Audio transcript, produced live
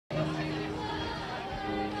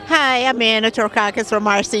Hi, I'm Anna Torkakis from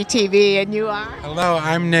RCTV, and you are? Hello,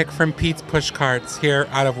 I'm Nick from Pete's Pushcarts here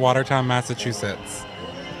out of Watertown, Massachusetts.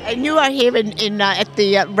 And you are here at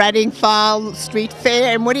the Reading Fall Street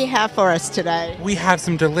Fair, and what do you have for us today? We have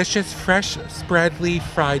some delicious fresh spreadly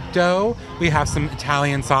fried dough. We have some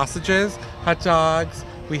Italian sausages, hot dogs.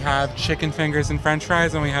 We have chicken fingers and french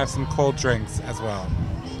fries, and we have some cold drinks as well.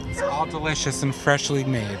 It's all delicious and freshly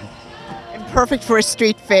made. And perfect for a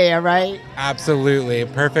street fair, right? Absolutely.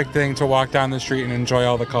 Perfect thing to walk down the street and enjoy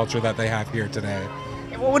all the culture that they have here today.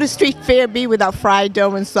 And what would a street fair be without fried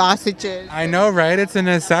dough and sausages? I know, right? It's a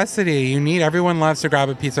necessity. Everyone loves to grab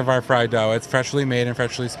a piece of our fried dough. It's freshly made and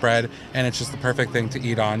freshly spread, and it's just the perfect thing to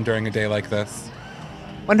eat on during a day like this.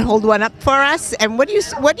 Want to hold one up for us? And what do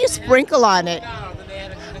you sprinkle on it?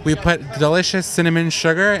 We put delicious cinnamon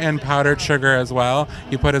sugar and powdered sugar as well.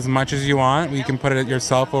 You put as much as you want. You can put it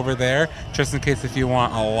yourself over there, just in case if you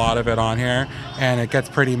want a lot of it on here. And it gets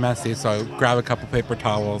pretty messy, so grab a couple paper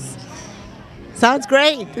towels. Sounds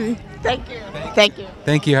great. Thank you. Thank you.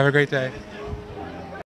 Thank you. Have a great day.